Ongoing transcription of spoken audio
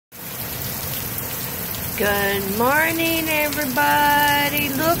Good morning, everybody.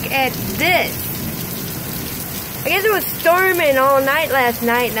 Look at this. I guess it was storming all night last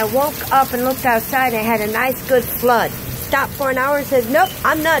night, and I woke up and looked outside and had a nice good flood. Stopped for an hour and said, nope,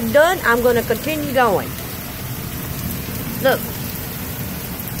 I'm not done. I'm going to continue going. Look.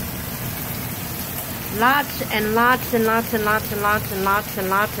 Lots and lots and lots and lots and lots and lots and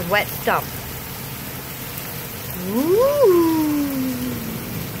lots of wet stuff. Ooh.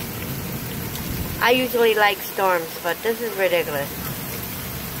 I usually like storms, but this is ridiculous.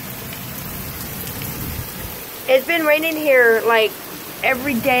 It's been raining here like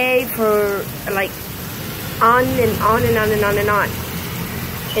every day for like on and on and on and on and on.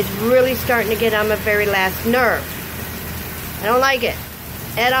 It's really starting to get on my very last nerve. I don't like it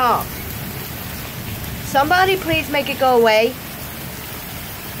at all. Somebody please make it go away.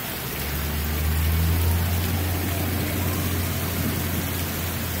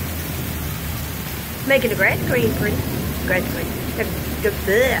 Making the grass green pretty. Grass green.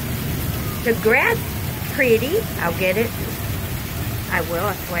 The grass pretty. I'll get it. I will,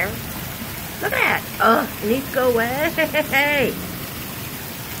 I swear. Look at that. Ugh, it needs to go away.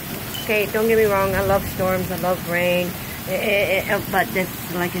 Okay, don't get me wrong. I love storms. I love rain. But this,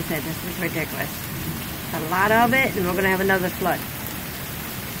 like I said, this is ridiculous. A lot of it, and we're going to have another flood.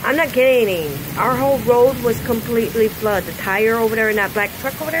 I'm not kidding. Our whole road was completely flooded. The tire over there in that black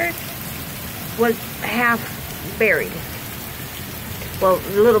truck over there was half buried. Well,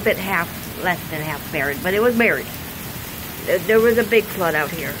 a little bit less than half buried, but it was buried. There was a big flood out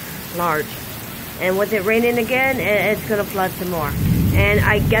here, large. And with it raining again, it's going to flood some more. And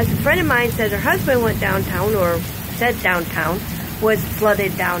I guess a friend of mine said her husband went downtown, or said downtown, was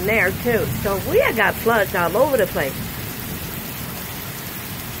flooded down there too. So we have got floods all over the place.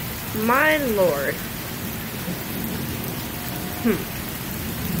 My Lord.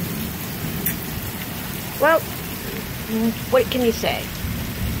 Well, what can you say?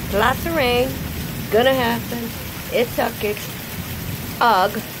 Lots of rain, gonna happen. It sucks.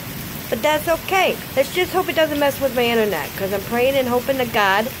 Ugh. But that's okay. Let's just hope it doesn't mess with my internet, because I'm praying and hoping to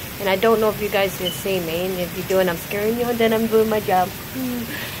God, and I don't know if you guys can see me, and if you do and I'm scaring you, and then I'm doing my job.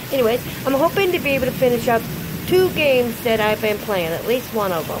 Anyways, I'm hoping to be able to finish up 2 games that I've been playing, at least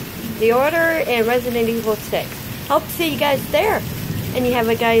one of them. The Order and Resident Evil 6. Hope to see you guys there. And you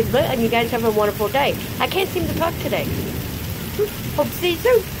guys have a wonderful day. I can't seem to talk today. Hope to see you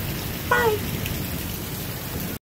soon. Bye.